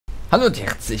Hallo und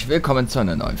herzlich willkommen zu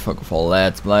einer neuen Folge von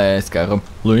Let's Play Skyrim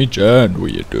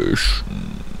Legendary Edition.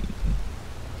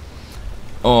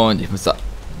 Und ich muss sagen,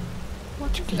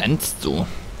 du glänzt so.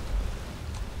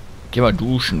 Geh mal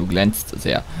duschen, du glänzt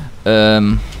sehr.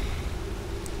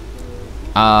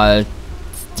 Als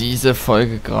diese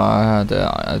Folge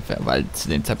gerade, weil zu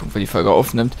dem Zeitpunkt, wo die Folge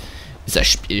aufnimmt, ist das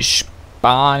Spiel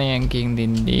Spanien gegen die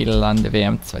Niederlande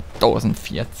WM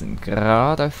 2014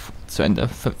 gerade zu Ende.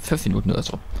 5 Minuten oder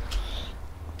so.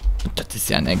 Und das ist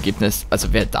ja ein Ergebnis,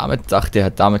 also wer damit sagt, der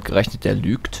hat damit gerechnet, der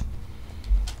lügt.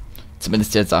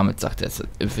 Zumindest der damit sagt, er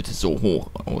wird so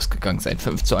hoch ausgegangen sein.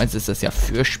 5:1 ist das ja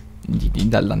für die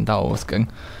Niederlande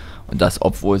ausgegangen. Und das,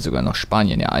 obwohl sogar noch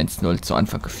Spanien ja 1:0 zu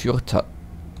Anfang geführt hat.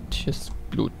 Tschüss,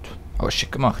 Blut. Aber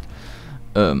schick gemacht.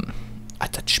 Das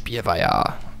Spiel war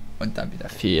ja... Und dann wieder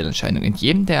Fehlentscheidungen. In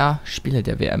jedem der Spiele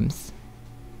der WMs,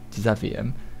 dieser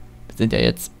WM, sind ja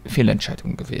jetzt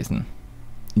Fehlentscheidungen gewesen.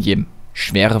 In jedem.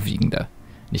 Schwerwiegende.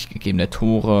 Nicht gegebene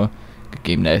Tore,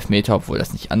 gegebene Elfmeter, obwohl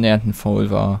das nicht annähernd ein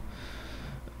Foul war.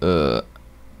 Also,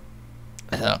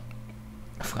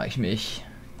 frage ich mich,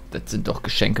 das sind doch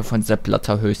Geschenke von Sepp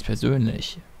Blatter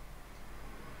höchstpersönlich.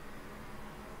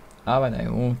 Aber na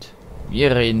gut,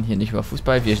 wir reden hier nicht über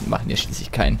Fußball, wir machen hier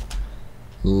schließlich kein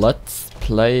Let's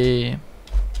Play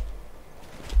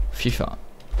FIFA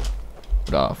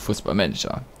oder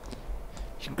Fußballmanager.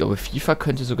 Ich glaube, FIFA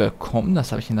könnte sogar kommen,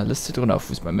 das habe ich in der Liste drin, aber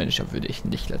Fußballmanager würde ich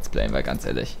nicht Let's Playen, weil ganz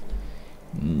ehrlich,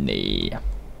 nee.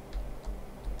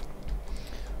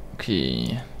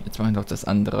 Okay, jetzt machen wir noch das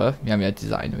andere. Wir haben ja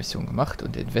diese eine Mission gemacht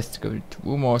und investigate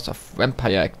rumors of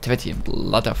vampire activity in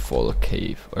Bloodfall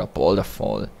Cave oder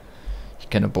Boulderfall. Ich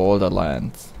kenne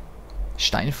Boulderlands.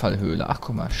 Steinfallhöhle, ach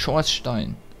guck mal,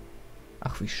 Schornstein.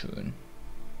 Ach wie schön.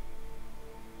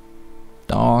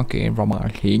 Da gehen wir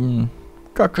mal hin.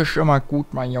 Das ist immer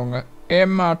gut, mein Junge.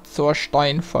 Immer zur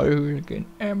Steinfallhöhle gehen.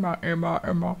 Immer.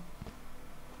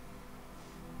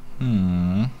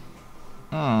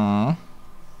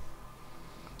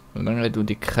 Solange du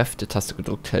die Kräfte-Taste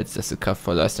gedrückt hältst, desto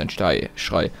kraftvoller ist dein Schrei.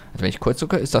 Also wenn ich kurz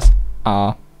drücke, ist das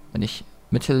A. Wenn ich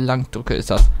mittellang drücke,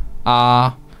 ist das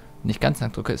A. Wenn ich ganz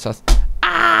lang drücke, ist das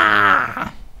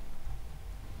A.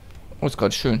 Oh, ist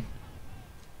gerade schön.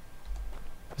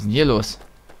 Was ist denn hier los?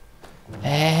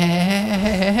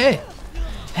 Hey.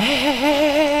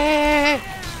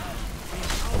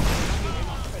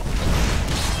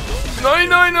 Nein.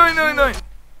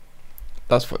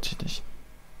 Das wollte ich nicht.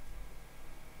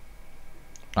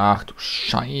 Ach du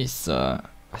Scheiße.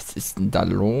 Was ist denn da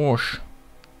los?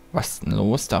 Was ist denn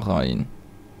los da rein?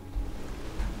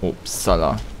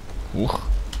 Upsala. Huch.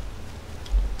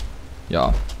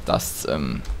 Ja, das,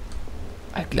 er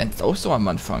glänzt auch so am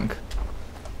Anfang.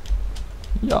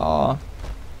 Ja.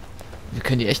 Wir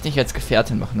können die echt nicht als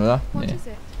Gefährtin machen, oder? Nee.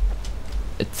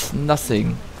 It's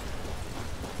nothing.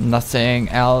 Nothing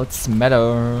else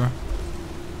matter.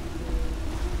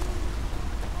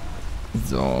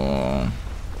 So.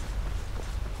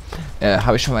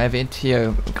 Habe ich schon mal erwähnt,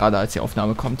 hier, gerade als die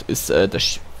Aufnahme kommt, ist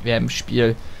das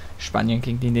WM-Spiel Spanien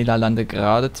gegen die Niederlande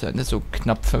gerade zu Ende, so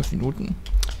knapp 5 Minuten.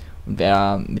 Und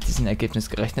wer mit diesem Ergebnis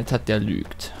gerechnet hat, der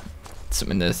lügt.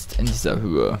 Zumindest in dieser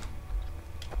Höhe.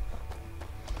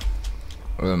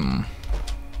 Und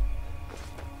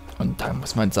da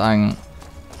muss man sagen,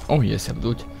 oh, hier ist ja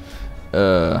Blut.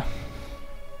 Es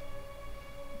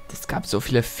gab so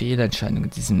viele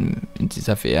Fehlentscheidungen in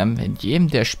dieser WM. In jedem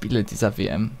der Spiele dieser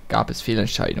WM gab es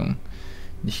Fehlentscheidungen.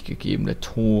 Nicht gegebene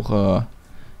Tore,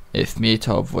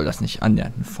 Elfmeter, obwohl das nicht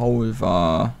annähernd ein Foul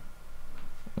war.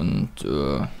 Und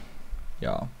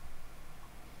ja.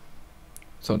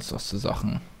 Sonst was zu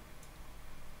Sachen.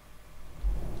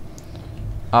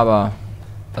 Aber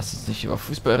lass uns nicht über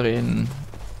Fußball reden.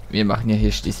 Wir machen ja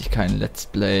hier schließlich kein Let's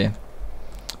Play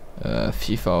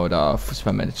FIFA oder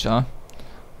Fußballmanager.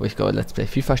 Wo ich glaube, Let's Play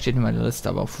FIFA steht in meiner Liste,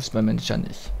 aber Fußballmanager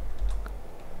nicht.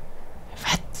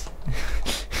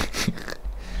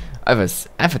 Was?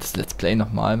 Einfach das Let's Play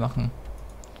nochmal machen.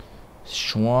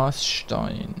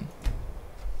 Schornstein.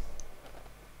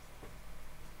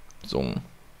 So.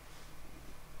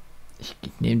 Ich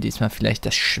nehme diesmal vielleicht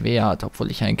das Schwert,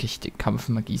 obwohl ich eigentlich die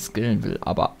Kampfmagie skillen will.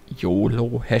 Aber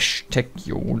YOLO, Hashtag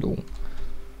YOLO.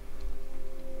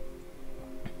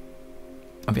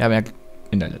 Und wir haben ja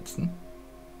in der letzten...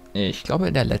 Ich glaube,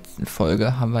 in der letzten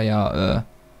Folge haben wir ja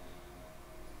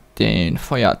den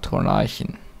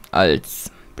Feuertornarchen als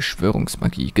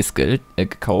Beschwörungsmagie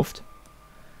gekauft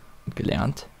und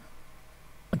gelernt.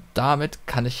 Und damit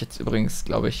kann ich jetzt übrigens,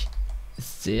 glaube ich,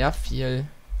 sehr viel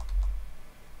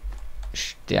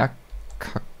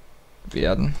stärker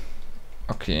werden.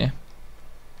 Okay.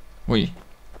 Hui.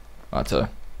 Warte.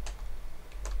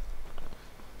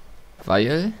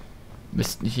 Weil?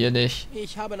 Müssten hier nicht.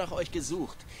 Ich habe nach euch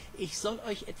gesucht. Ich soll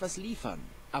euch etwas liefern,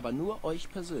 aber nur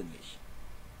euch persönlich.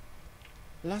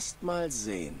 Lasst mal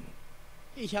sehen.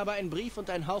 Ich habe einen Brief und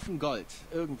einen Haufen Gold.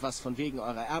 Irgendwas von wegen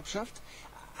eurer Erbschaft.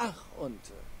 Ach, und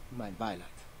mein Beileid.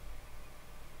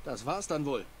 Das war's dann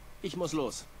wohl. Ich muss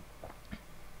los.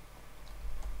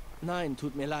 Nein,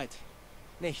 tut mir leid.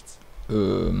 Nichts.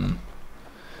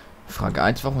 Frage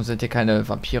 1, warum sind hier keine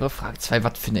Vampire? Frage 2,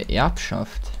 was für eine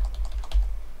Erbschaft?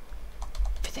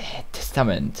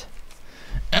 Testament.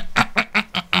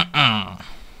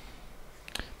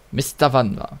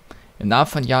 MisterwanwaLP. Im Namen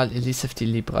von Jarl Elisef die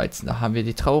Liebreizende haben wir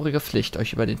die traurige Pflicht,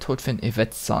 euch über den Tod von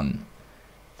Evetsan.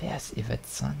 Wer ist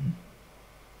Evetsan?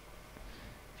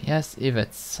 Wer ist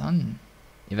Evetsan?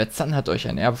 Evetsan hat euch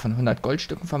ein Erbe von 100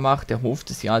 Goldstücken vermacht. Der Hof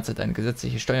des Jarls hat eine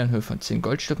gesetzliche Steuernhöhe von 10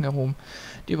 Goldstücken erhoben.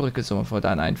 Die übrige Summe wurde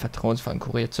an einen vertrauensvollen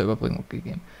Kurier zur Überbringung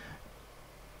gegeben.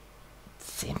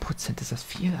 10% ist das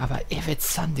viel, aber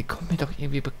Evetsan, die kommt mir doch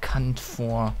irgendwie bekannt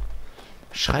vor.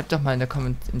 Schreibt doch mal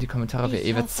in die Kommentare, wer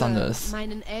Evetsan ist.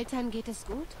 Meinen Eltern geht es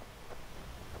gut?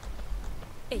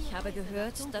 Ich habe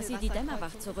gehört, dass sie die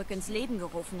Dämmerwacht zurück ins Leben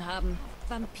gerufen haben.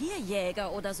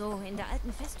 Vampirjäger oder so in der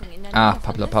alten Festung in der Nähe von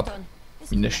Papplerpapp. Lüstern.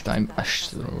 Minestein. Ach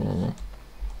so.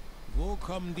 Wo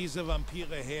kommen diese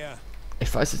Vampire her?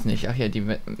 Ich weiß es nicht. Ach ja, die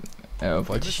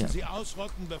wollte ich ja. Sie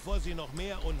ausrotten, bevor sie noch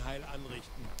mehr Unheil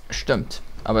anrichten. Stimmt.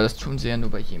 Aber das tun sie ja nur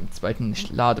bei jedem zweiten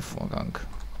Ladevorgang.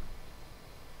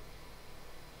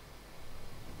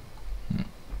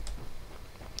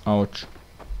 Autsch.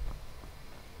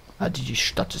 Ah, die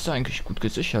Stadt ist eigentlich gut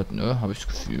gesichert, ne? Habe ich das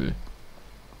Gefühl.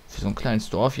 Für so ein kleines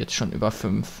Dorf jetzt schon über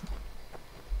 5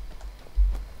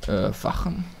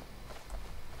 Wachen.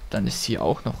 Dann ist hier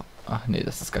auch noch... Ach nee,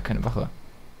 das ist gar keine Wache.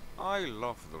 I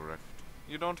love the rift.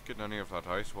 You don't get any of that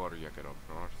ice water you get up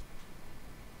north.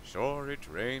 Sure, it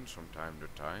rains from time to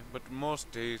time, but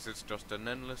most days it's just an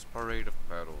endless parade of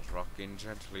puddles rocking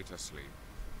gently to sleep,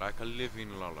 like a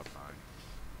living lullaby.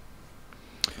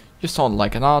 You sound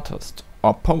like an artist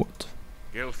or poet.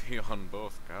 Guilty on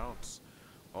both counts.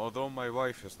 Although my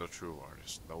wife is the true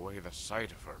artist, the way the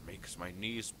sight of her makes my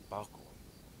knees buckle.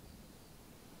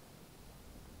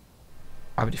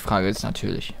 Aber die Frage ist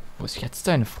natürlich, wo ist jetzt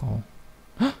deine Frau?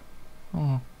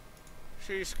 Oh.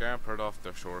 She scampered off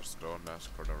the shore stone to ask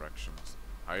for directions.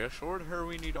 I assured her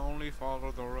we need only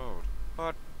follow the road,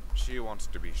 but she wants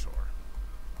to be sure.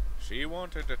 She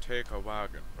wanted to take a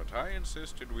wagon, but I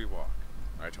insisted we walk.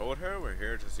 I told her we're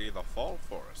here to see the fall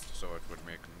forest, so it would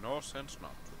make no sense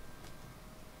not to.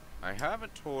 I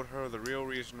haven't told her the real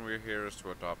reason we're here is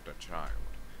to adopt a child.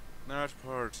 That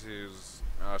part is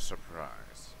a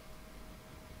surprise.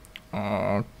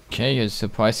 Okay, you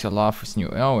surprise your love with new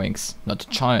earrings, not a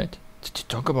child. What did you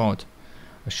talk about?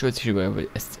 I'm sure she will be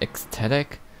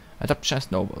ecstatic. Adoption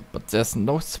is noble, but there's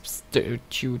no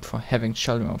substitute for having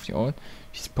children of your own.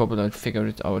 She's probably figured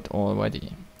it out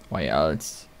already. Why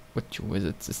else would you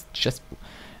visit this chessbook?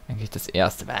 Eigentlich das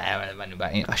erste, man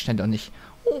überrascht doch nicht.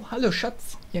 Oh, hallo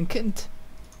Schatz, hier ein Kind.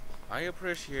 I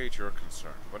appreciate your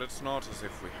concern, but it's not as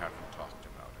if we haven't talked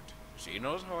about it. She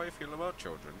knows how I feel about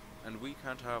children, and we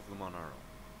can't have them on our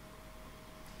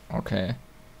own. Okay.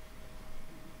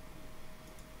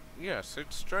 Yes,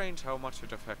 it's strange how much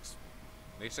it affects me.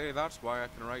 They say that's why I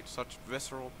can write such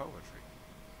visceral poetry.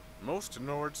 Most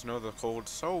Nords know the cold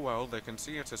so well they can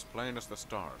see it as plain as the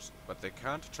stars, but they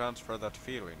can't transfer that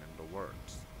feeling into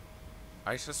words.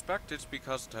 I suspect it's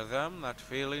because to them that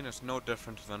feeling is no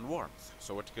different than warmth,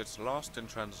 so it gets lost in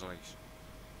translation.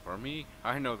 For me,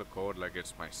 I know the cold like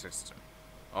it's my sister.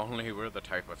 Only we're the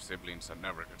type of siblings that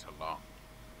never get along.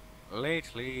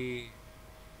 Lately,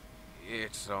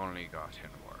 it's only gotten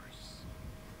worse.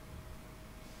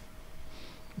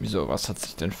 Wieso, was hat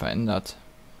sich denn verändert?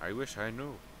 I wish I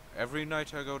knew. Every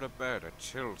night I go to bed, a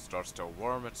chill starts to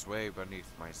worm its way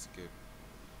beneath my skin.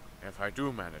 If I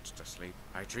do manage to sleep,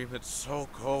 I dream it's so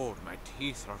cold my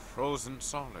teeth are frozen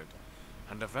solid,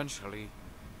 and eventually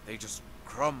they just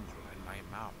crumble in my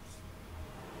mouth.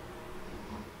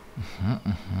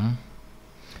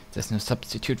 There's no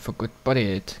substitute for good body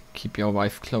aid. Keep your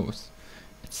wife close.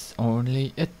 It's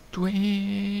only a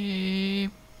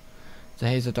dream. The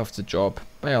hazard of the job.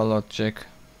 Biologic.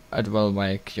 It will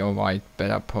make your write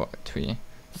better poetry.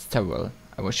 It's terrible.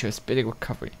 I wish you a speedy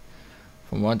recovery.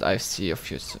 From what I see of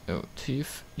your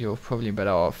teeth, you're probably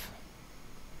better off.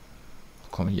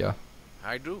 Komm hier.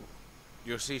 I do.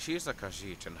 You see, she's a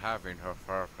Khajiit, and having her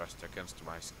fur pressed against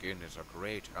my skin is a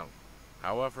great help.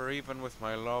 However, even with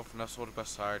my love nestled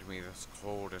beside me, this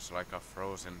cold is like a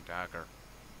frozen dagger.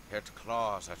 It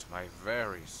claws at my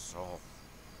very soul.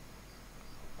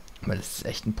 Weil das ist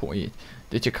echt ein Poet.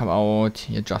 Did you come out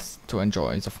here just to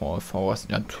enjoy the fall forest?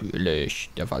 Natürlich.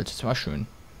 Der Wald ist zwar schön.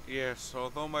 Yes,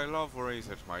 although my love worries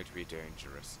it might be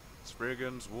dangerous.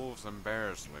 Spriggans, wolves, and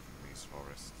bears live in these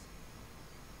forests.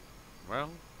 Well,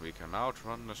 we can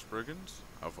outrun the Spriggans,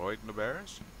 avoid the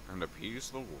bears, and appease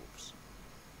the wolves.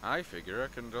 I figure I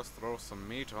can just throw some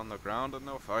meat on the ground and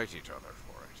they'll fight each other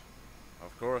for it.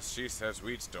 Of course, she says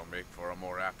weeds don't make for a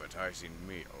more appetizing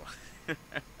meal.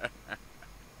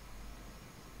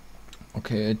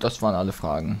 Okay, das waren alle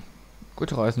Fragen.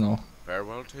 Gute Reise noch.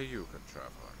 Farewell to you, good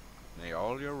traveler. May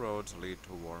all your roads lead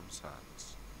to warm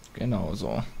sands. Genau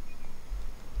so.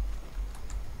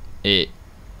 Ist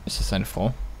das eine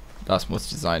Frau? Das muss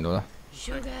die sein, oder?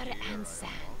 Sugar and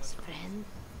sands, friend.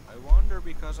 I wonder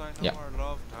because I know Ja. our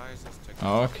love ties us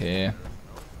together. Okay.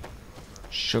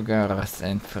 Sugars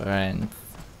and Friends.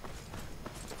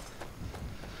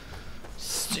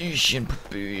 Süßchen,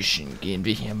 Büchen, gehen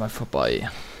wir hier mal vorbei.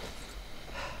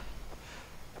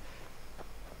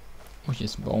 Oh, hier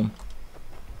ist ein Baum.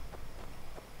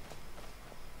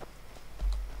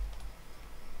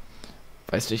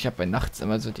 Weißt du, ich habe bei nachts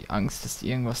immer so die Angst, dass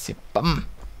irgendwas hier BAM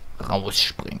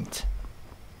rausspringt.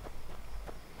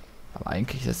 Aber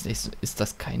eigentlich ist das nicht so, ist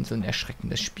das kein so ein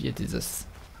erschreckendes Spiel, dieses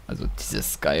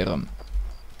Skyrim.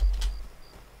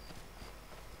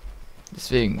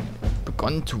 Deswegen,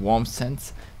 begonnen to warm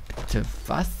sense. Bitte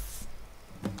was?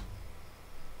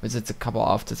 Visit the cover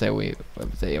after they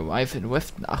arrive in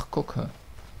Weston. Ach, gucke.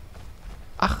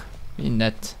 Ach, wie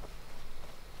nett.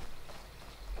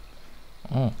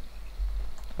 Oh.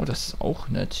 Oh, das ist auch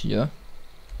nett hier.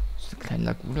 Das ist eine kleine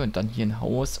Lagune und dann hier ein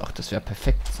Haus. Ach, das wäre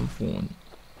perfekt zum Wohnen.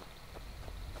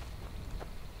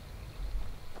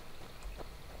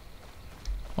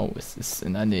 Oh, es ist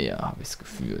in der Nähe, habe ich das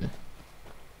Gefühl.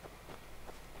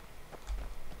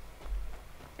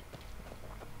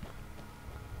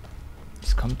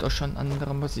 Es kommt doch schon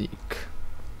andere Musik.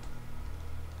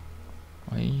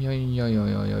 Oi.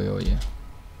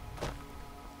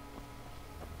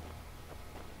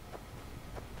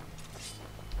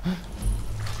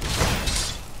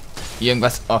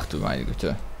 Irgendwas. Ach du meine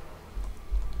Güte.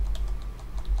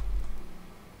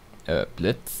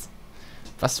 Blitz.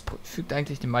 Was fügt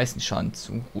eigentlich den meisten Schaden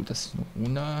zu? Gut, das ist eine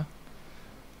Rune.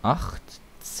 8,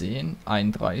 10,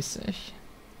 31.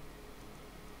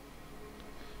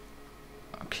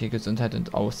 Okay, Gesundheit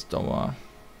und Ausdauer.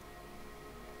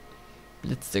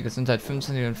 Blitz der Gesundheit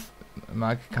 25 und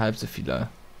Magik halb so viele.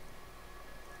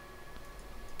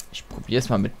 Ich probiere es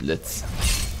mal mit Blitz.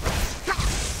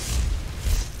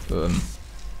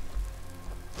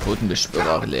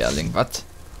 Totenbeschwörer Lehrling, was?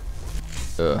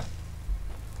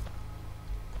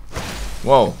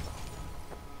 Wow.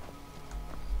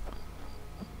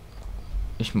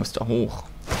 Ich muss da hoch.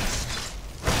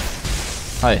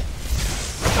 Hi.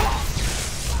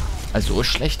 Also so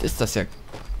schlecht ist das ja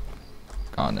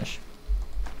gar nicht.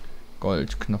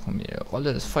 Gold, Knochenmehl,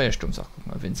 Rolle des Feuersturms. Ach, guck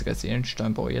mal, winziger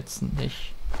Seelensteinbau jetzt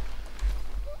nicht.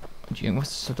 Und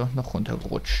irgendwas ist da doch noch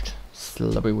runtergerutscht.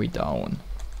 Slippery down.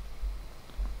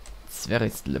 It's very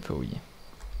slippery.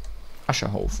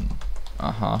 Aschehaufen.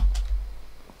 Aha.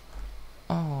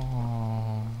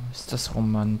 Oh, ist das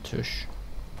romantisch.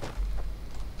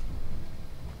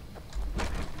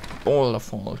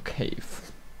 Boulderfall Cave.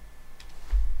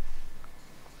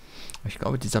 Ich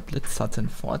glaube, dieser Blitz hat einen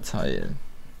Vorteil.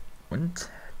 Und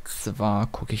zwar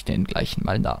gucke ich den gleichen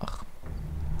mal nach.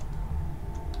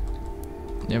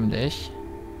 Nämlich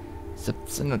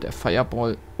 17 und der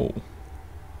Fireball.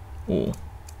 Oh.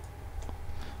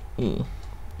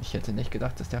 Ich hätte nicht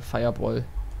gedacht, dass der Fireball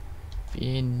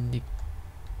weniger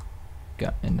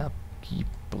Energie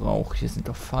braucht. Hier sind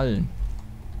doch Fallen.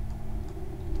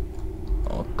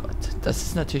 Oh Gott. Das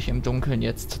ist natürlich im Dunkeln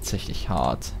jetzt tatsächlich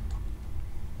hart.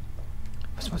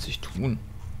 Was muss ich tun?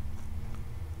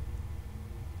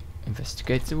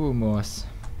 Investigate the rumors.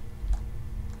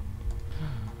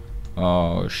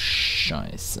 Oh,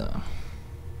 Scheiße.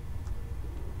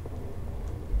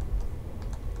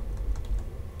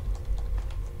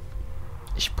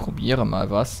 Ich probiere mal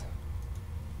was.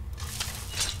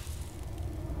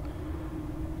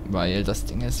 Weil das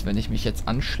Ding ist, wenn ich mich jetzt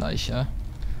anschleiche.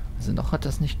 Also noch hat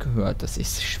das nicht gehört, dass ich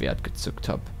das Schwert gezückt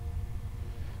habe.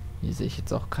 Hier sehe ich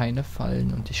jetzt auch keine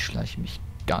Fallen und ich schleiche mich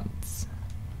ganz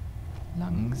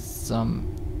langsam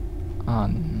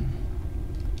an.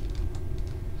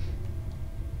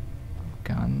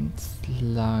 Ganz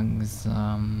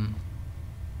langsam.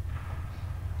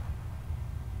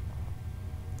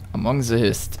 Among the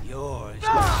Hist.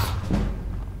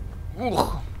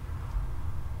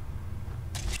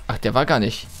 Ach, der war gar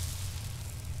nicht.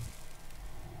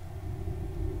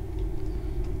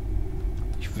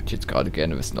 würde jetzt gerade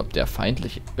gerne wissen, ob der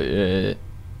feindlich...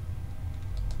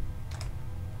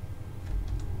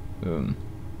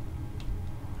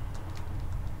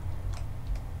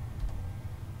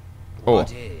 Oh.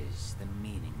 What is the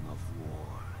meaning of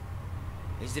war?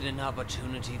 Is it an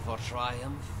opportunity for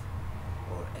triumph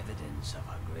or evidence of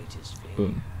our greatest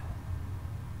failure?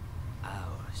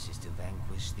 Ours is to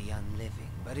vanquish the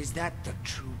unliving, but is that the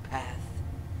true path?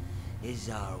 Is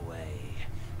our way,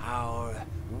 our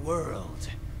world,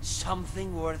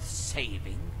 something worth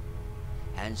saving?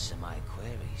 Answer my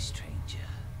query, stranger,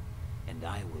 and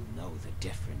I will know the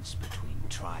difference between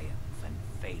triumph and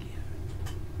failure.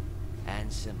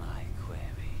 Answer my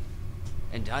query,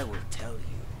 and I will tell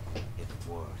you if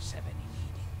wars have any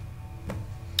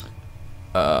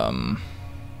meaning.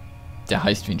 Der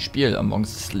heißt wie ein Spiel,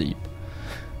 Amongst Sleep.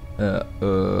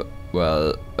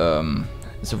 Well,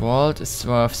 the world is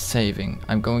worth saving.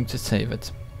 I'm going to save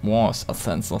it. Wars are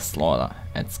senseless slaughter,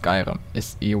 and Skyrim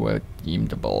is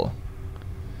irredeemable.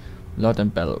 Blood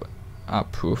and battle are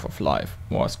proof of life.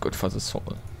 War is good for the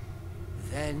soul.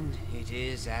 Then it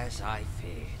is as I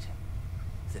feared.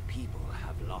 The people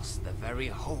have lost the very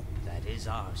hope that is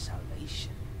our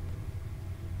salvation.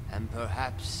 And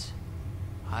perhaps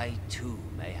I too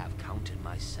may have counted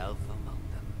myself among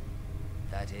them.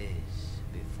 That is,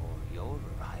 before your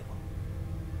arrival.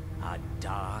 A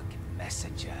dark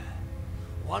messenger.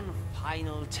 One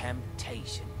final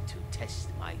temptation to test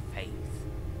my faith.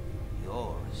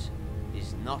 Yours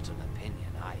is not an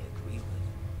opinion I agree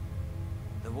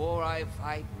with. The war I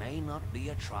fight may not be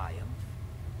a triumph,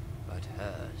 but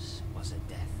hers was a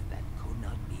death that could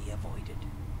not be avoided.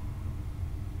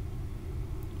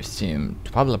 You seem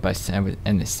troubled by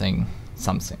anything,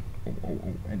 something.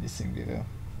 Anything wäre.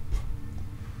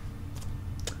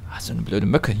 Ah, so eine blöde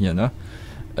Mücke hier, ne?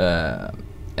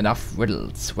 Enough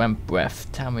riddles, swamp breath.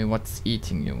 Tell me what's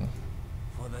eating you.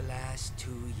 For the last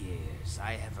 2 years,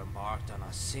 I have embarked on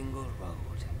a single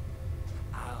road.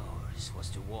 Ours was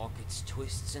to walk its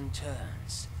twists and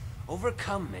turns,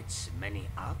 overcome its many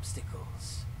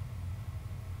obstacles,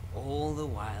 all the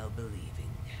while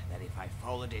believing that if I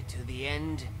followed it to the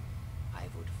end, I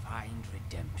would find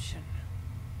redemption.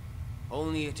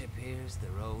 Only it appears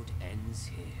the road ends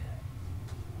here,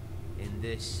 in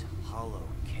this hollow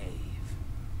cave,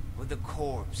 with the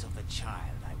corpse of the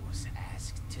child I was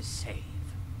asked to save.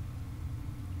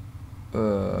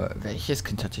 Welches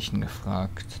Kind hat dich denn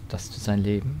gefragt, dass du sein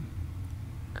Leben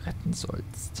retten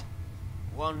sollst?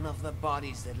 One of the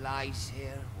bodies that lies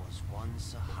here was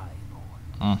once a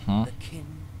highborn, the kin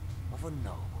of a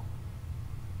noble.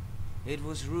 It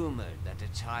was rumored that the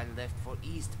child left for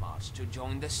Eastmarch to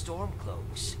join the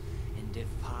Stormcloaks in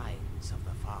defiance of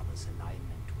the father's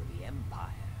alignment with the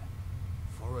Empire.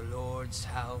 For a lord's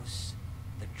house,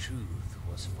 the truth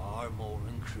was far more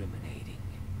incriminating,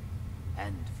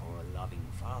 and for a loving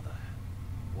father,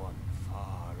 one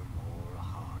far more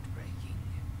heartbreaking.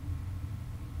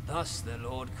 Thus the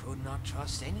Lord could not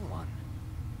trust anyone,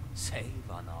 save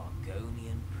an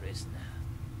Argonian prisoner,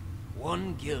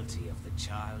 one guilty of the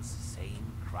child's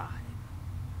same crime,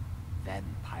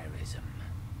 vampirism.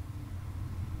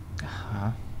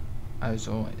 Aha,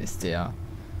 also ist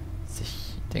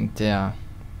denkt der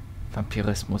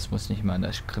Vampirismus muss nicht mal in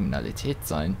der Kriminalität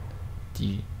sein.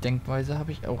 Die Denkweise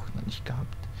habe ich auch noch nicht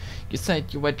gehabt. You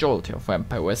said you were guilty of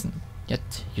vampirism,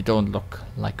 yet you don't look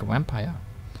like a vampire.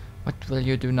 What will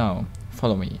you do now?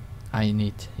 Follow me. I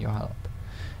need your help.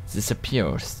 This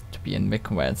appears to be in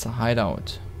Mickwell's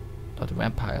hideout. Not a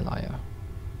vampire liar.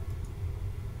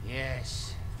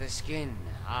 Yes, the skin,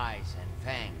 eyes, and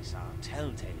fangs are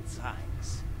telltale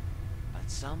signs.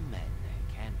 But some men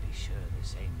can't be sure the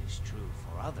same is true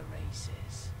for other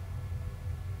races.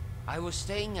 I was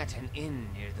staying at an inn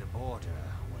near the border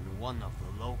when one of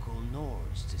the local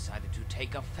Nords decided to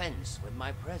take offense with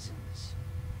my presence.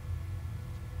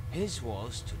 His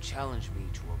was to challenge me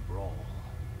to a brawl,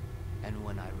 and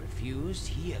when I refused,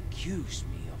 he accused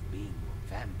me of being a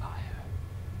vampire.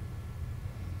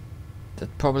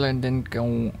 That probably didn't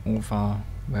go over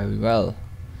very well.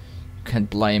 You can't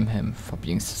blame him for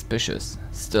being suspicious.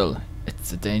 Still,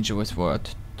 it's a dangerous word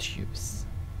to use.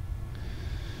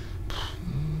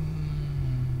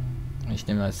 Ich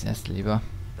nehme das erste lieber.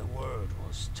 The word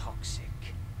was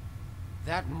toxic.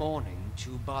 That morning,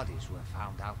 2 bodies were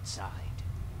found outside,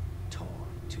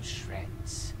 torn to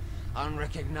shreds.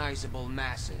 Unrecognizable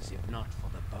masses, if not for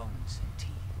the bones and teeth.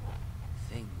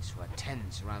 Things were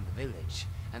tense around the village,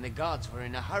 and the gods were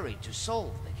in a hurry to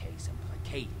solve the case and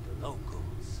placate the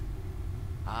locals.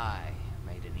 I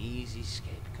made an easy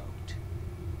scapegoat.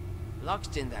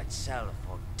 Locked in that cell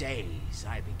for days,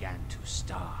 I began to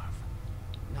starve.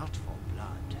 Not for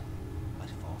blood, but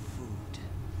for food.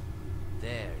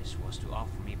 Theirs was to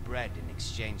offer me bread in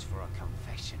exchange for a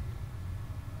confession.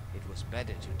 It was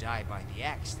better to die by the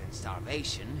axe than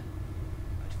starvation,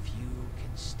 but few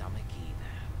can stomach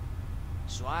either.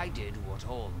 So I did what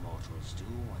all mortals do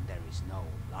when there is no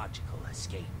logical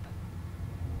escape.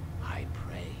 I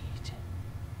prayed.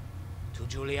 To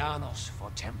Julianos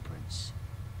for temperance,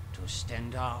 to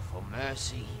Stendar for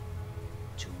mercy,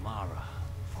 to Mara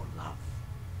for love.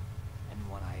 And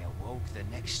when I awoke the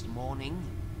next morning,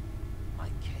 my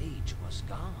cage was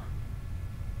gone,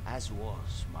 as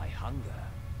was my hunger.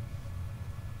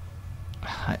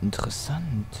 Ah,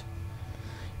 interessant.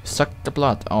 You sucked the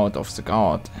blood out of the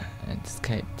god and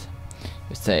escaped.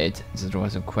 You said that it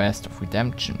was a quest of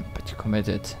redemption, but you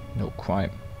committed no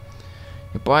crime.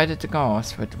 You bided the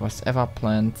gods that was ever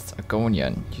planned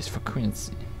Argonian used for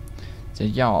currency. The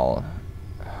Jarl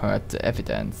heard the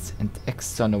evidence and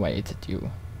exonerated you.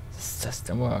 The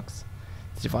system works.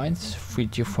 The divines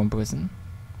freed you from prison.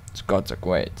 The gods are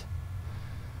great.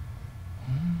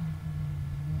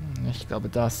 Ich glaube,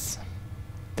 das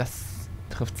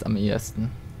trifft's am ehesten.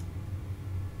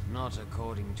 Not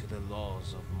according to the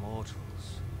laws of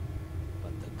mortals,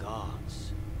 but the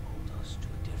gods hold us to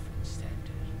a different standard.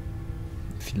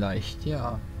 Vielleicht,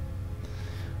 ja.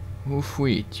 Who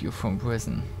freed you from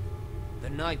prison? The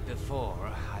night before,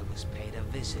 I was paid a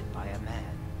visit by a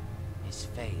man, his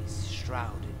face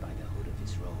shrouded by the hood of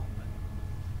his robe.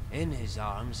 In his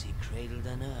arms he cradled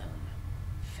an urn,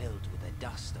 filled with the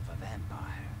dust of a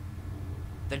vampire.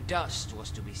 The dust was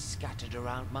to be scattered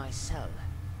around my cell,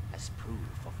 as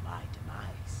proof of my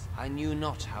demise. I knew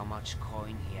not how much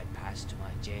coin he had passed to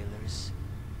my jailers,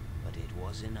 but it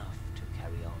was enough to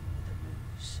carry on with the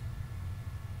ruse.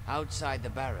 Outside the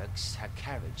barracks, a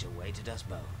carriage awaited us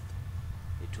both.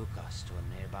 It took us to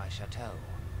a nearby chateau,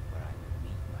 where I would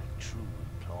meet my true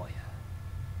employer.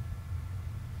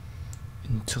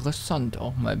 Interessant,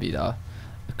 auch mal wieder.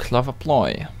 A clever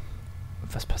ploy.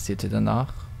 Was passierte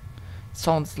danach?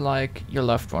 Sounds like you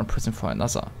left one prison for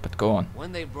another, but go on.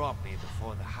 When they brought me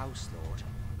before the house lord,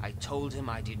 I told him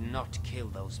I did not kill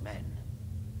those men.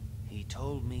 He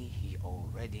told me he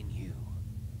already knew.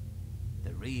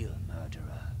 The real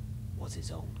murderer was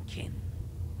his own kin.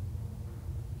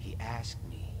 He asked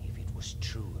me if it was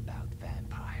true about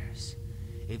vampires,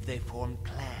 if they formed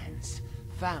clans,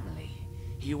 family.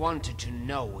 He wanted to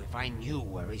know if I knew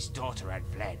where his daughter had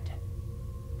fled.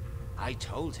 I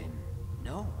told him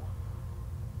no.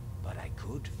 But I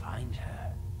could find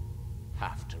her.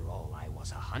 After all, I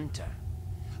was a hunter,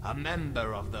 a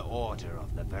member of the Order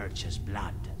of the Virtuous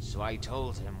Blood. So I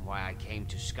told him why I came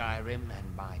to Skyrim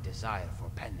and my desire for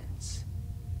penance.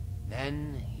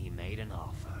 Then he made an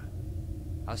offer.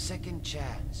 A second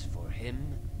chance for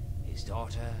him, his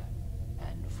daughter,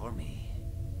 and for me.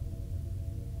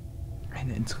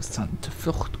 Eine interessante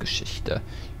Fluchtgeschichte.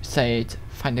 You said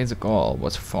finding the girl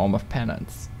was a form of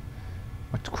penance.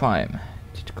 What crime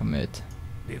did you commit?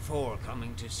 Before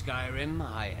coming to Skyrim,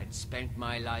 I had spent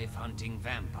my life hunting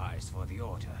vampires for the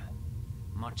Order.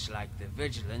 Much like the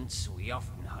Vigilants, we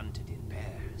often hunted in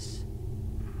pairs.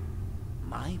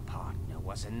 My partner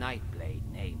was a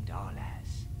Nightblade named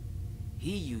Arlas.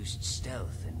 He used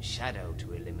stealth and shadow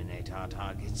to eliminate our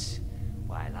targets,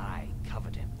 while I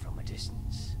covered him from a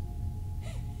distance.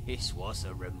 His was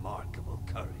a remarkable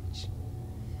courage.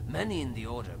 Many in the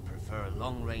Order prefer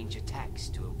long-range attacks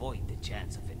to avoid the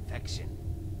chance of infection.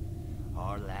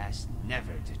 Arlas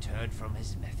never deterred from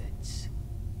his methods.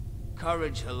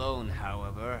 Courage alone,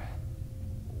 however,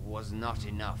 was not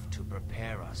enough to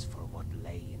prepare us for what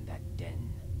lay in that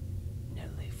den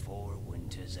nearly 4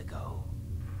 winters ago.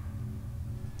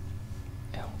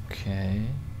 Okay.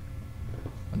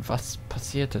 Und was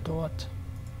passierte dort?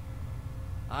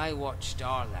 I watched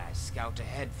Arlas scout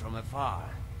ahead from afar,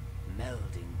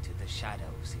 melding to the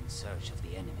shadows in search of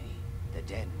the enemy. The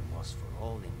den was for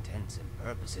all intents and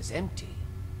purposes empty.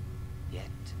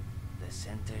 Yet, the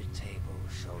center table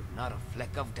showed not a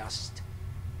fleck of dust,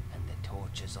 and the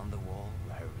torches on the wall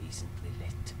were recently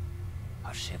lit.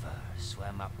 A shiver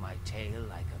swam up my tail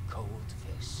like a cold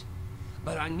fish.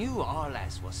 But I knew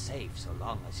Arlas was safe so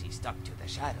long as he stuck to the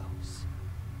shadows.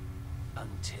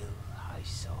 Until I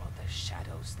saw the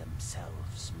shadows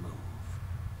themselves move.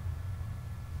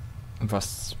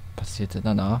 Was passierte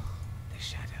danach? The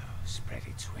shadow spread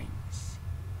its wings,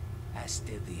 as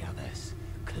did the others,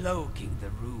 cloaking the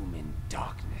room in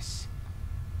darkness.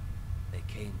 They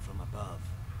came from above,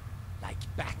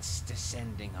 like bats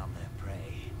descending on their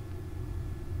prey.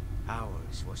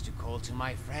 Ours was to call to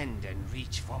my friend and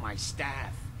reach for my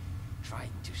staff,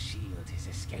 trying to shield his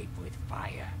escape with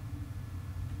fire.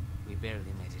 We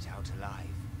barely made it out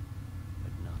alive,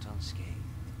 but not unscathed.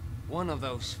 One of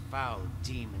those foul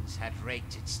demons had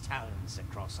raked its talons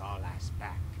across Arlas's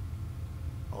back.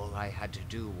 All I had to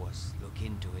do was look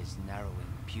into his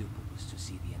narrowing pupils to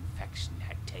see the infection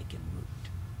had taken root.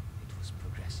 It was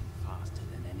progressing faster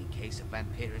than any case of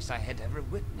vampirus I had ever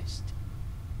witnessed.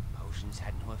 Potions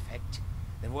had no effect.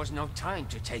 There was no time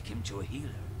to take him to a healer.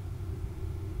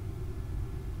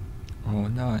 Oh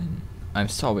nein. I'm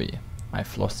sorry.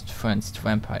 I've lost friends to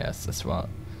vampires as well.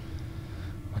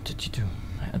 What did you do?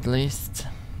 At least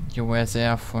you were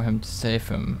there for him to save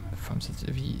him from the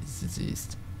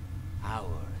disease.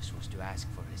 Ours was to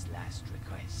ask for his last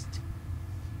request.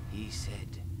 He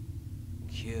said,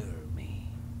 "Cure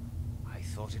me." I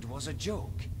thought it was a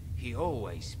joke. He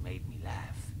always made me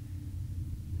laugh.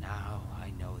 Now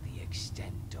I know the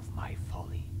extent of my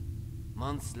folly.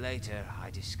 Months later,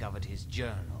 I discovered his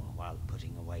journal while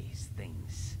putting away his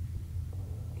things.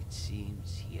 It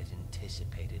seems he had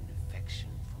anticipated infection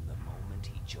from the moment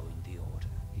he joined the Order.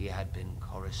 He had been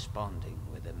corresponding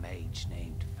with a mage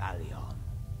named Valion.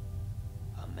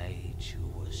 A mage who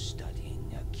was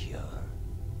studying a cure.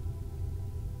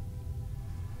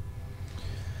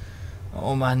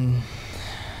 Oh Mann.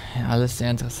 Ja, alles sehr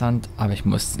interessant, aber ich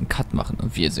muss einen Cut machen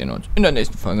und wir sehen uns in der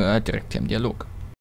nächsten Folge direkt hier im Dialog.